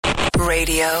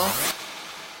Radio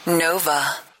Nova.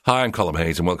 Hi, I'm Colm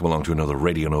Hayes and welcome along to another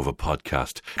Radio Nova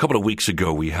podcast. A couple of weeks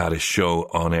ago we had a show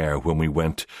on air when we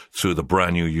went through the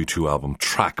brand new U2 album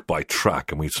track by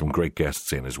track, and we had some great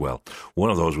guests in as well. One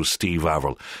of those was Steve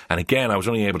Averill, and again I was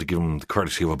only able to give him the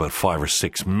courtesy of about 5 or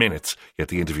 6 minutes, yet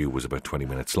the interview was about 20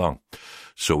 minutes long.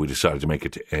 So we decided to make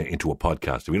it into a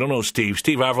podcast. If you don't know Steve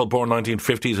Averill, born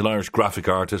 1950, he's an Irish graphic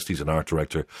artist, he's an art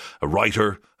director, a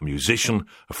writer, a musician,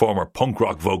 a former punk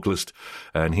rock vocalist,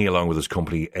 and he, along with his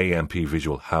company AMP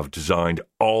Visual, have designed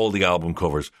all the album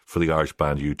covers for the Irish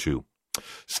band U2.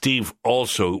 Steve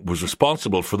also was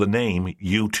responsible for the name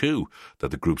U2 that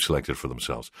the group selected for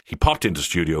themselves. He popped into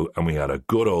studio and we had a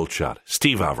good old chat.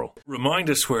 Steve Averill, remind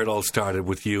us where it all started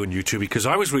with you and U2, because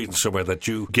I was reading somewhere that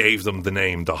you gave them the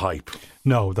name The Hype.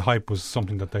 No, The Hype was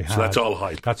something that they had. So that's all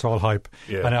hype. That's all hype.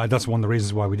 Yeah. And that's one of the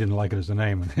reasons why we didn't like it as a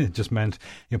name. It just meant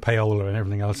payola and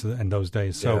everything else in those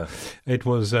days. So it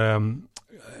was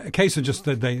a case of just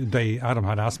that Adam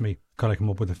had asked me, could I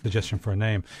come up with a suggestion for a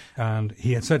name? And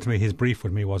he had said to me, his brief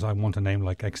with me was, I want a name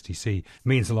like XTC.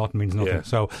 Means a lot and means nothing. Yeah.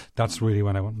 So that's really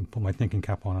when I went and put my thinking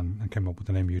cap on and came up with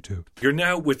the name U2. You're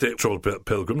now with the Troubled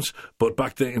Pilgrims, but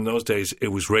back then in those days it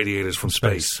was Radiators from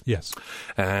Space. Yes.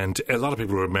 And a lot of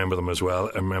people remember them as well.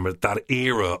 I remember that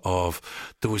era of,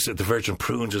 there was the Virgin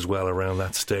Prunes as well around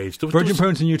that stage. Virgin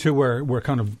Prunes and U2 were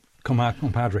kind of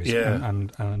compadres,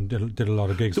 and did a lot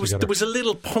of gigs together. There was a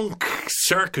little punk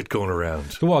circuit going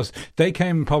around. There was. They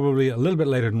came probably a little bit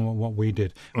later than what we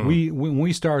did. When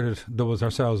we started, there was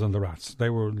ourselves and the Rats.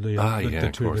 They were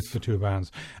the two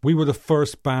bands. We were the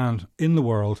first band in the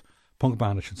world, punk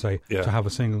band I should say, to have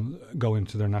a single go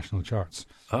into their national charts.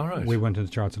 All right. We went into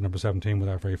the charts at number 17 with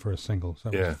our very first single. So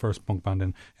that was the first punk band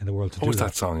in the world to do that. What was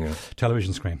that song?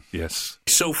 Television Screen. Yes.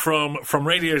 So from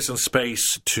Radiators in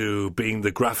Space to being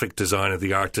the graphic designer,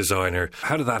 the art designer,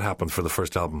 how did that happen for the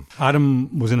first album?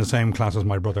 Adam was in the same class as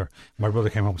my brother. My brother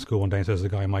came home from school one day and says, the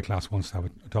guy in my class wants to have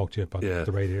a talk to you about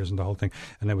the Radiators and the whole thing.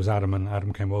 And it was Adam, and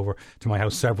Adam came over to my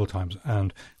house several times.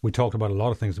 And we talked about a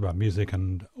lot of things about music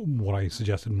and what I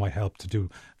suggested might help to do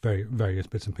various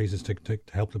bits and pieces to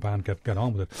help the band get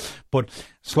on with it. But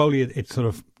slowly it sort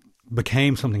of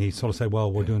became something. He sort of said,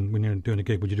 well, we're doing a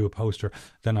gig, would you do a poster?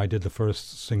 Then I did the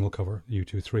first single cover,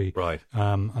 U2-3. Right.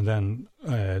 And then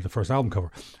the first album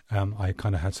cover. I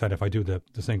kind of had said, if I do the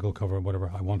single cover or whatever,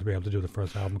 I want to be able to do the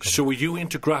first album cover. So were you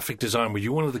into graphic design? Were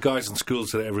you one of the guys in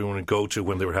schools that everyone would go to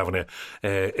when they were having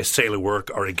a sale of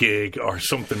work or a gig or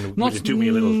something? Would you do me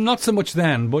a little? Not so much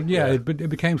then, but it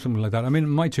became something like that. I mean,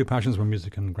 my two passions were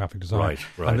music and graphic design.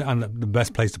 Right. And the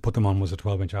best place to put them on was a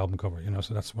 12-inch album cover,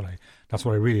 so that's what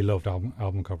I really loved,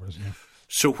 album covers.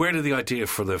 So where did the idea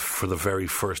for the very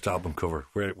first album cover,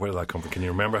 where did that come from? Can you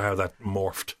remember how that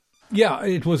morphed? Yeah,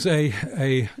 it was a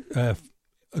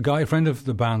guy, a friend of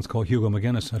the band's called Hugo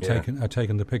McGuinness, had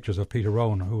taken the pictures of Peter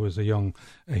Rowan, who was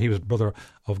he was brother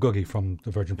of Googie from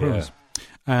the Virgin Prunes.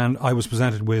 And I was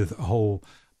presented with a whole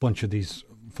bunch of these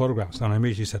photographs, and I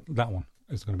immediately said, that one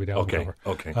is going to be the album cover.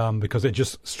 Okay. Because it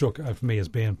just struck for me as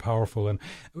being powerful, and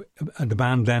the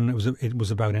band then it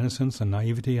was about innocence and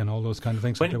naivety and all those kind of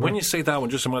things. When you say that one,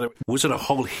 just a minute, was it a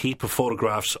whole heap of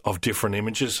photographs of different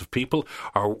images of people,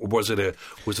 or was it a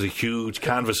huge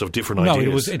canvas of different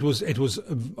ideas? No, it was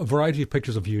a variety of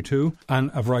pictures of U2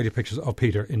 and a variety of pictures of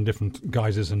Peter in different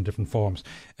guises and different forms.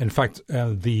 In fact,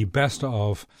 the best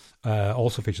of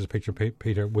also features a picture of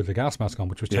Peter with the gas mask on,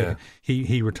 which was taken.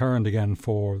 He returned again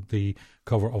for the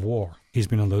cover of War. He's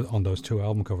been on those two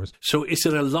album covers. So is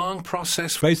it a long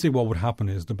process? Basically what would happen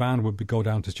is the band would go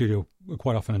down to studio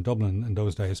quite often in Dublin in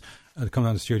those days. They'd come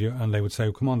down to the studio and they would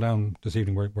say, come on down this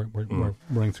evening, we're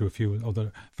running through a few of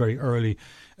the very early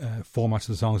formats of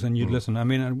the songs, and you'd listen. I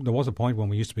mean, there was a point when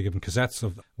we used to be given cassettes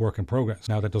of work in progress.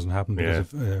 Now that doesn't happen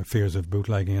because of fears of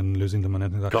bootlegging and losing them and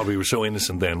anything like that. God, we were so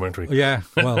innocent then, weren't we? Yeah,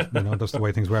 well, that's the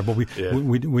way things were. But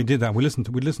we did that. We listened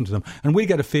to them, and we'd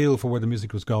get a feel for where the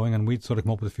music was going, and we'd sort of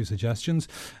come up with a few suggestions.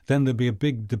 Then there'd be a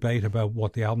big debate about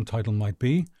what the album title might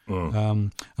be,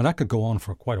 and that could go on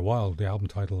for quite a while, the album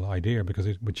title idea, because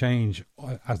it would change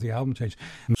as the album changed.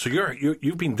 So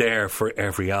you've been there for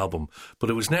every album,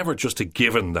 but it was never just a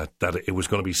given that it was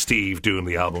going to be Steve doing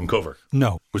the album cover.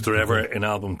 No. Was there ever an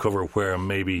album cover where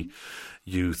maybe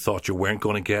you thought you weren't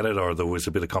going to get it, or there was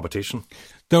a bit of competition?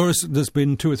 There's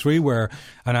been 2 or 3 where,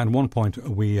 and at one point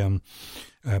we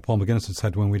Paul McGuinness had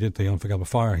said when we did the Unforgettable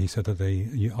Fire, he said that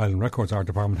the Island Records art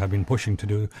department had been pushing to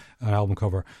do an album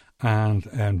cover,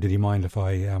 and did he mind if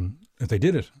they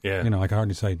did it? Yeah. I could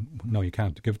hardly say, no, you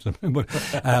can't give it to them.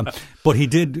 But he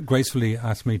did gracefully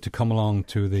ask me to come along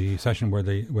to the session where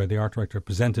the art director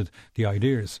presented the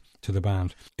ideas to the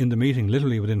band. In the meeting,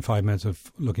 literally within 5 minutes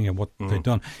of looking at what they'd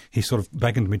done, he sort of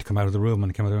beckoned me to come out of the room,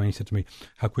 and he came out of the room and he said to me,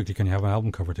 how quickly can you have an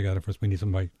album cover together for us? We need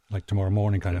them by like tomorrow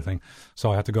morning kind of thing.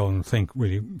 So I had to go and think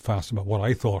really fast about what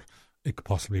I thought it could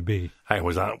possibly be. Hey,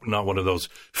 was that not one of those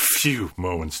few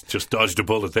moments? Just dodged a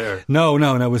bullet there. No.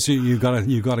 It was you got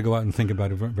to go out and think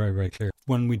about it very, very clear.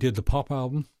 When we did the pop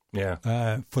album,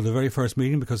 for the very first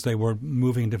meeting, because they were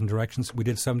moving in different directions, we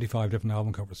did 75 different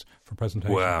album covers for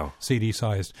presentation. Wow, CD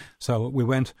sized. So we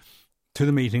went to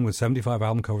the meeting with 75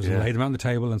 album covers and laid them on the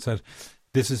table and said,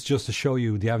 "This is just to show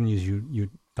you the avenues you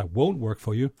that won't work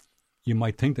for you. You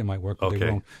might think they might work, but they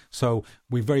won't." So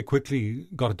we very quickly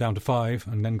got it down to 5,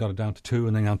 and then got it down to 2,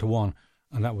 and then down to 1.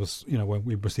 And that was, when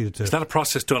we proceeded to... Is that a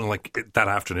process done like that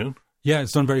afternoon? Yeah,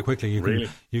 it's done very quickly. Really?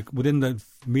 Within the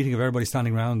meeting of everybody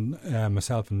standing around,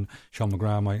 myself and Sean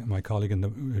McGrath, my colleague and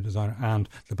the designer, and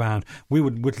the band, we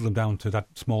would whittle them down to that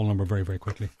small number very, very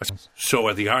quickly. So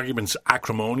are the arguments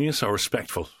acrimonious or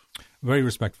respectful? Very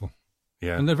respectful.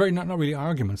 Yeah. And they're very not really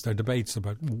arguments, they're debates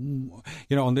about,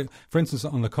 for instance,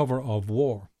 on the cover of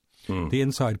War, the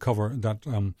inside cover that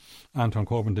Anton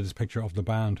Corbijn did his picture of the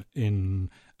band in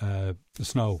the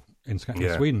snow in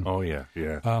Sweden. Oh, yeah.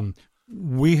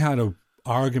 We had an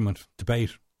argument,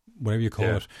 debate, whatever you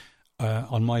call it,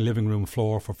 on my living room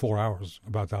floor for 4 hours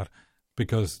about that,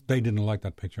 because they didn't like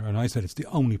that picture. And I said it's the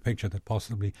only picture that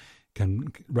possibly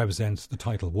represents the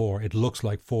title War. It looks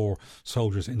like 4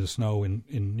 soldiers in the snow in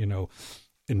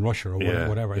Russia or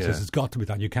whatever. It says it's got to be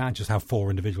that. You can't just have 4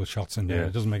 individual shots in there.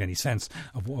 It doesn't make any sense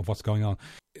of what's going on.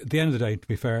 At the end of the day, to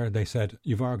be fair, they said,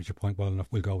 you've argued your point well enough,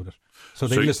 we'll go with it. So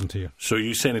they listened to you. So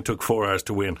you're saying it took 4 hours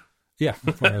to win? Yeah,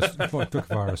 it took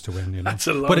 4 hours to win. That's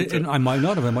a long time. I might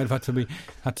not have. I might have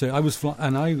had to. I was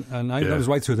I was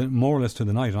right through more or less through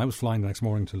the night, and I was flying the next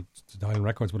morning to Island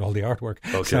Records with all the artwork.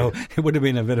 Okay. So it would have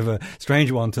been a bit of a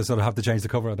strange one to sort of have to change the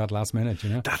cover at that last minute.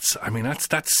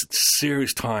 That's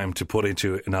serious time to put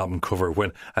into an album cover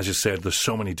when, as you said, there's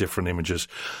so many different images.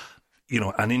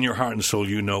 And in your heart and soul,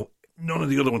 none of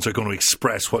the other ones are going to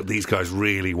express what these guys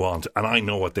really want, and I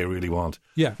know what they really want.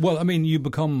 Yeah, well, you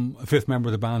become a fifth member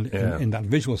of the band in that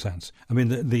visual sense.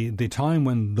 The time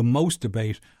when the most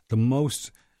debate, the most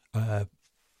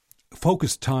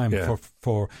focused time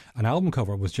for an album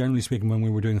cover was, generally speaking, when we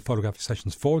were doing the photographic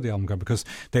sessions for the album cover, because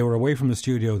they were away from the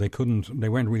studio. They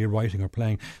weren't really writing or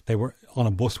playing. They were on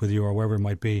a bus with you or wherever it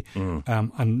might be,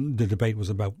 and the debate was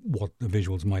about what the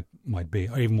visuals might be,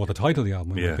 or even what the title of the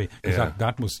album might be, because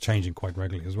that was changing quite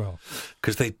regularly as well.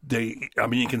 Because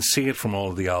you can see it from all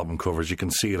of the album covers. You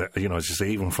can see it, as you say,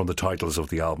 even from the titles of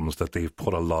the albums, that they've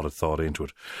put a lot of thought into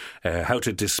it. How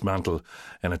to dismantle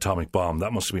an atomic bomb,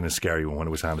 that must have been a scary one when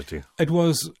it was handed to you. It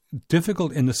was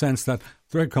difficult in the sense that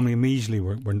the record company immediately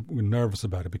were nervous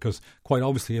about it, because quite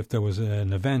obviously if there was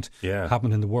an event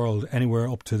happened in the world anywhere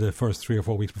up to the first 3 or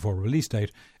 4 weeks before release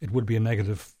date, it would be a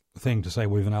negative thing to say,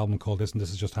 we have an album called this and this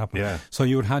has just happened. Yeah. So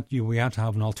we had to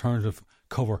have an alternative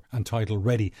cover and title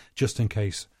ready just in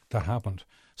case that happened.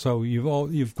 So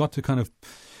you've got to kind of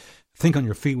think on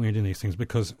your feet when you're doing these things,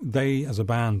 because they, as a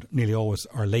band, nearly always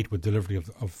are late with delivery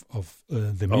of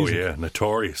the music. Oh yeah,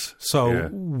 notorious. So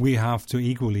we have to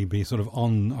equally be sort of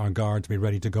on our guard to be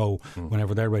ready to go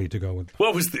whenever they're ready to go.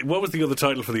 What was the other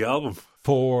title for the album?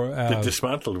 For the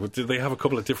Dismantle, did they have a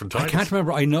couple of different titles? I can't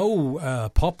remember. I know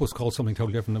Pop was called something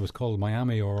totally different. It was called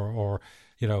Miami, or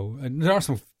there are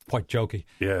some quite jokey.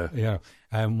 Yeah.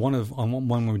 When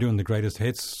we were doing the greatest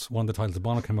hits, one of the titles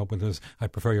Bono came up with was "I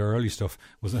Prefer Your Early Stuff"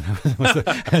 was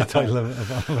the title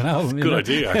of an album. Good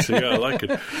idea, actually. Yeah, I like it.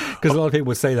 Because a lot of people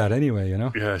would say that anyway,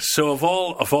 Yeah. So of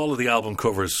all of the album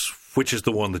covers, which is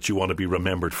the one that you want to be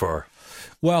remembered for?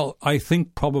 Well, I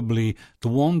think probably the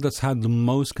one that's had the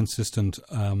most consistent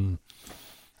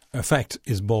effect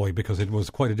is Boy, because it was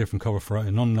quite a different cover for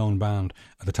an unknown band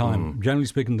at the time. Generally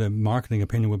speaking, the marketing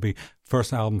opinion would be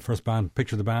first album, first band,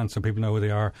 picture of the band so people know who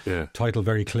they are, title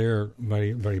very clear,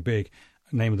 very, very big,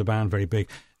 name of the band very big.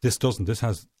 This doesn't. This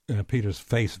has Peter's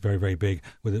face very, very big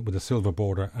with a silver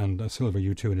border and a silver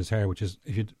U2 in his hair, which is,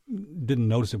 if you didn't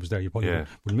notice it was there, you probably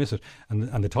would miss it.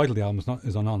 And the title of the album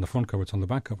is not on the front cover, it's on the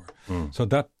back cover. So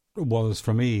that was,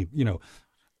 for me,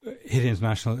 hit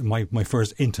international, my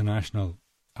first international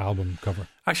album cover.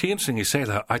 Actually, interesting you say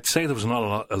that. I'd say there was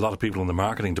not a lot of people in the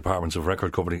marketing departments of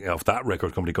that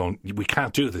record company going, we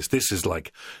can't do this. This is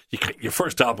like, your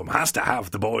first album has to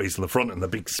have the boys in the front and the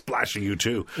big splash of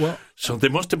U2. Well, so they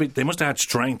must have had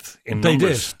strength in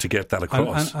numbers to get that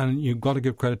across. And you've got to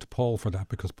give credit to Paul for that,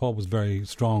 because Paul was very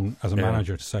strong as a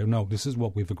manager to say, no, this is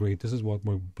what we've agreed. This is what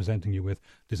we're presenting you with.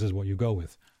 This is what you go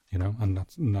with. And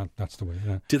that's the way.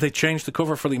 Yeah. Did they change the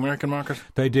cover for the American market?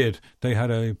 They did. They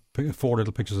had 4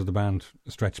 little pictures of the band,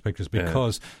 stretched pictures,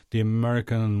 because the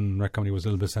American record company was a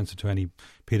little bit sensitive to any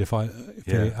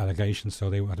paedophile allegations, so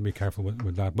they had to be careful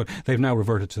with that. But they've now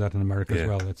reverted to that in America as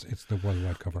well. It's the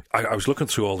worldwide cover. I was looking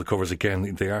through all the covers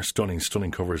again. They are stunning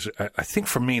covers. I think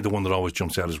for me, the one that always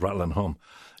jumps out is Rattle and Hum.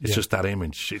 It's just that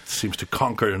image. It seems to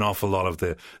conquer an awful lot of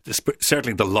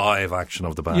certainly the live action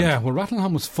of the band. Yeah, well, Rattle and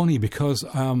Hum was funny because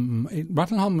Rattle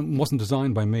and Hum wasn't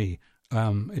designed by me.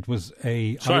 It was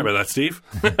a... Sorry about that, Steve.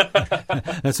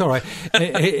 That's all right.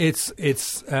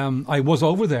 I was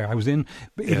over there. I was in...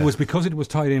 It was because it was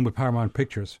tied in with Paramount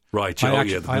Pictures. Right.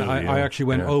 I actually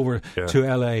went over to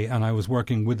LA, and I was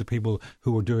working with the people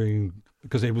who were doing...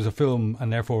 Because it was a film,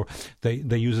 and therefore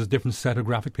they use a different set of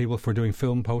graphic people for doing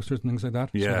film posters and things like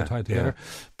that. So they're tied together.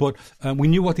 But we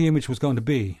knew what the image was going to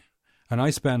be. And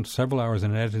I spent several hours in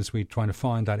an editing suite trying to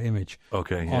find that image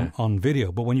on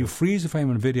video. But when you freeze a frame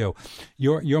on video,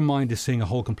 your mind is seeing a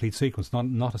whole complete sequence,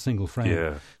 not a single frame.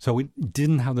 Yeah. So we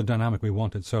didn't have the dynamic we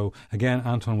wanted. So again,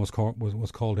 Anton was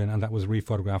called in, and that was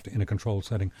rephotographed in a controlled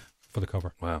setting for the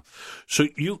cover. Wow. So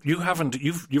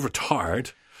you've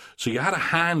retired. So you had a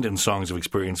hand in Songs of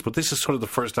Experience, but this is sort of the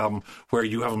first album where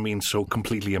you haven't been so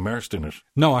completely immersed in it.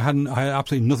 No, I had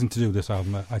absolutely nothing to do with this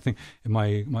album. I think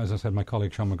as I said, my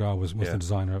colleague Sean McGraw was the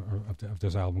designer of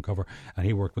this album cover, and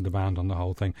he worked with the band on the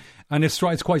whole thing. And it's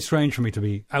quite strange for me to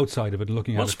be outside of it,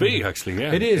 looking at it. Must be, actually,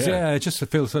 yeah. It is, yeah. It just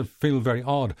feels very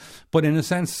odd. But in a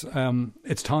sense,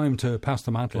 it's time to pass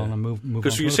the mantle on and move on.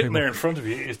 Because you're sitting there in front of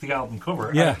you is the album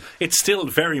cover. Yeah. It's still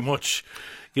very much...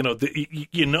 it's a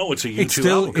U2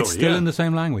 album cover. It's still in the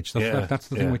same language. That's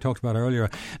the thing we talked about earlier.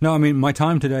 No, I mean, my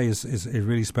time today is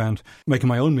really spent making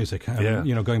my own music.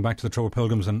 Going back to the Troubled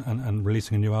Pilgrims and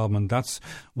releasing a new album. And that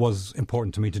was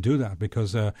important to me to do that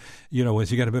because, as you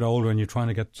get a bit older and you're trying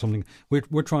to get something,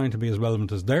 we're trying to be as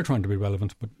relevant as they're trying to be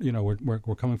relevant, but,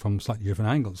 we're coming from slightly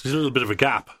different angles. There's a little bit of a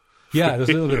gap. Yeah, there's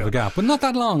a little bit of a gap, but not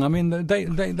that long. I mean,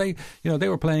 they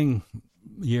were playing...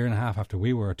 year and a half after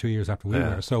we were, 2 years after we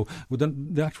were. So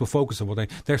the actual focus of what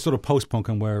they're sort of post-punk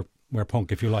and we're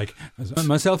punk, if you like.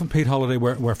 Myself and Pete Holiday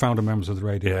were founder members of the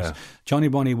Radios. Yeah. Johnny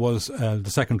Bonnie was the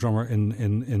second drummer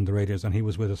in the Radios, and he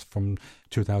was with us from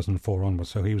 2004 onwards.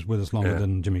 So he was with us longer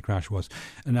than Jimmy Crash was.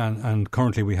 And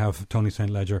currently we have Tony St.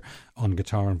 Ledger on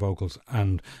guitar and vocals,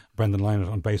 and Brendan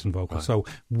Lynott on bass and vocals. Right. So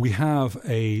we have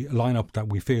a lineup that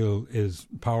we feel is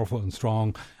powerful and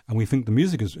strong, and we think the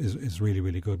music is really,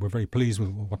 really good. We're very pleased with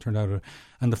what turned out.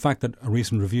 And the fact that a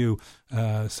recent review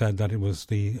said that it was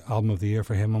the album of the year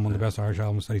for him and one of the best Irish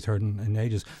albums that he's heard in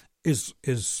ages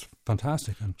is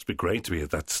fantastic. And it's been great to be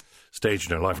at that stage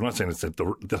in your life. I'm not saying it's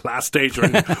the last stage or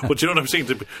anything, but you know what I'm saying,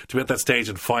 to be at that stage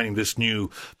and finding this new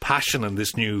passion and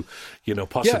this new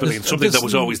possibility, and something that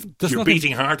was always your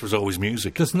beating heart was always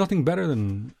music. There's nothing better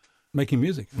than making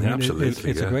music. I mean, absolutely,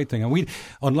 it's a great thing. And we,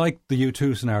 unlike the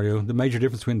U2 scenario, the major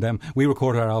difference between them, we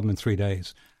recorded our album in 3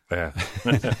 days. Yeah.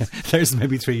 There's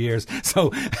maybe 3 years.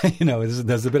 So,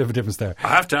 there's a bit of a difference there. I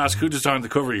have to ask, who designed the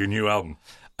cover of your new album?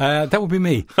 That would be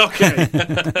me.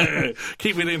 Okay.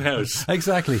 Keep it in-house.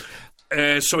 Exactly.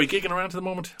 So are you gigging around at the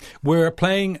moment? We're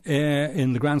playing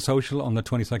in the Grand Social on the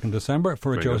 22nd of December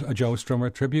for a Joe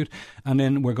Strummer tribute, and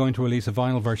then we're going to release a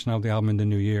vinyl version of the album in the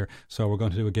new year, so we're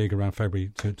going to do a gig around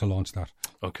February to launch that.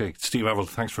 Okay. Steve Averill,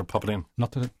 thanks for popping in.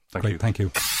 Thank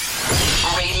you.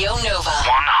 Radio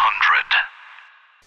Nova.